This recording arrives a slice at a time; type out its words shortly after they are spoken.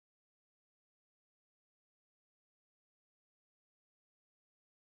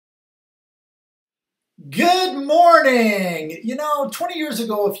Good morning! 20 years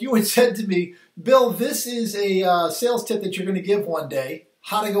ago, if you had said to me, Bill, this is a sales tip that you're going to give one day,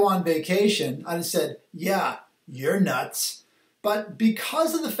 how to go on vacation, I'd have said, yeah, you're nuts. But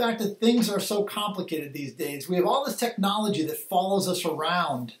because of the fact that things are so complicated these days, we have all this technology that follows us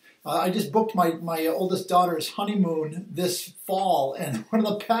around. I just booked my oldest daughter's honeymoon this fall, and one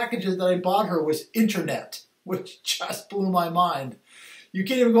of the packages that I bought her was internet, which just blew my mind. You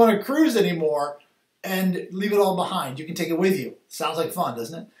can't even go on a cruise anymore and leave it all behind. You can take it with you. Sounds like fun,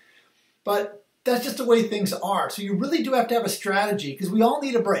 doesn't it? But that's just the way things are. So you really do have to have a strategy because we all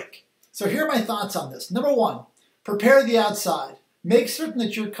need a break. So here are my thoughts on this. Number one, prepare the outside. Make certain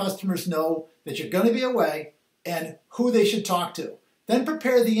that your customers know that you're going to be away and who they should talk to. Then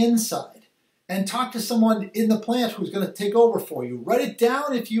prepare the inside and talk to someone in the plant who's going to take over for you. Write it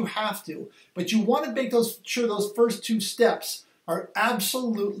down if you have to, but you want to make sure those first two steps are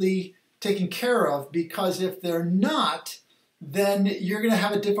absolutely taken care of, because if they're not, then you're going to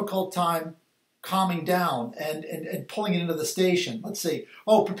have a difficult time calming down and pulling it into the station. Let's see.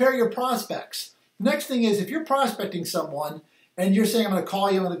 Oh, prepare your prospects. The next thing is, if you're prospecting someone and you're saying, I'm going to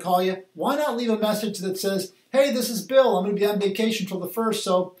call you, why not leave a message that says, hey, this is Bill. I'm going to be on vacation till the 1st,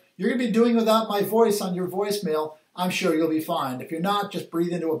 so you're going to be doing without my voice on your voicemail. I'm sure you'll be fine. If you're not, just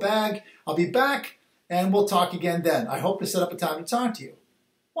breathe into a bag. I'll be back, and we'll talk again then. I hope to set up a time to talk to you.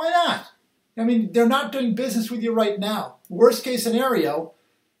 Why not? I mean, they're not doing business with you right now. Worst case scenario,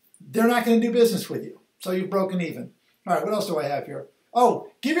 they're not going to do business with you. So you've broken even. All right, what else do I have here? Oh,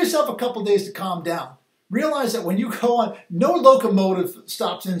 give yourself a couple days to calm down. Realize that when you go on, no locomotive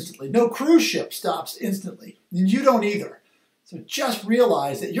stops instantly. No cruise ship stops instantly. And you don't either. So just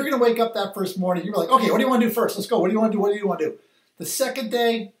realize that you're going to wake up that first morning. You're like, okay, what do you want to do first? Let's go. What do you want to do? What do you want to do? The second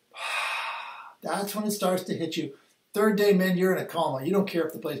day, that's when it starts to hit you. Third day, man, you're in a coma. You don't care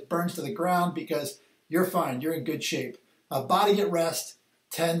if the place burns to the ground because you're fine. You're in good shape. A body at rest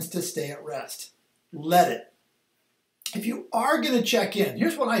tends to stay at rest. Let it. If you are going to check in,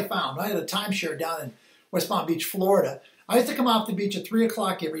 here's what I found. I had a timeshare down in West Palm Beach, Florida. I used to come off the beach at 3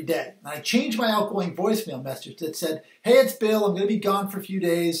 o'clock every day. And I changed my outgoing voicemail message that said, hey, it's Bill. I'm going to be gone for a few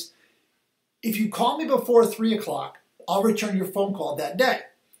days. If you call me before 3 o'clock, I'll return your phone call that day.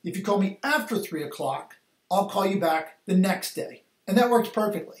 If you call me after 3 o'clock, I'll call you back the next day. And that worked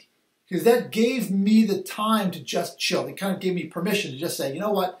perfectly because that gave me the time to just chill. It kind of gave me permission to just say, you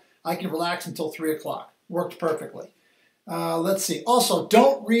know what, I can relax until 3 o'clock. Worked perfectly. Let's see. Also,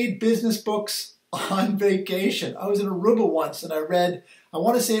 don't read business books on vacation. I was in Aruba once and I read, I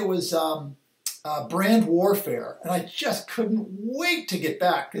want to say it was Brand Warfare, and I just couldn't wait to get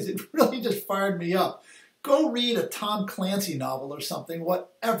back because it really just fired me up. Go read a Tom Clancy novel or something,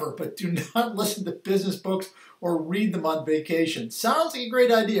 whatever, but do not listen to business books or read them on vacation. Sounds like a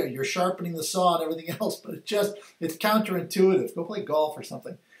great idea. You're sharpening the saw and everything else, but it's counterintuitive. Go play golf or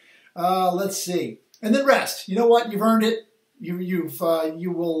something. Let's see. And then rest. You know what? You've earned it. You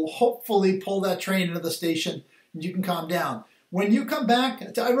will hopefully pull that train into the station and you can calm down. When you come back,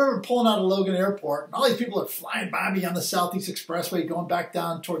 I remember pulling out of Logan Airport, and all these people are flying by me on the Southeast Expressway going back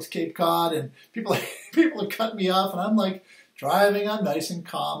down towards Cape Cod, and people are cutting me off, and I'm like driving on nice and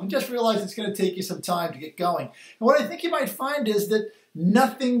calm, and just realize it's going to take you some time to get going. And what I think you might find is that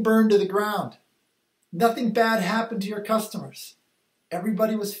nothing burned to the ground. Nothing bad happened to your customers.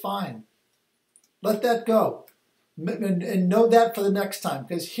 Everybody was fine. Let that go. And know that for the next time,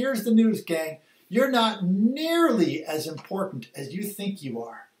 because here's the news, gang. You're not nearly as important as you think you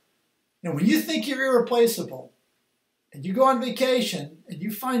are. And when you think you're irreplaceable, and you go on vacation, and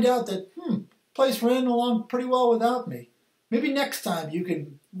you find out that, place ran along pretty well without me, maybe next time you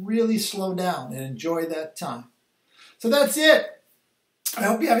can really slow down and enjoy that time. So that's it. I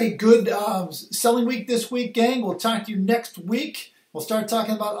hope you have a good selling week this week, gang. We'll talk to you next week. We'll start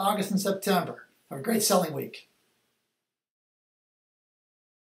talking about August and September. Have a great selling week.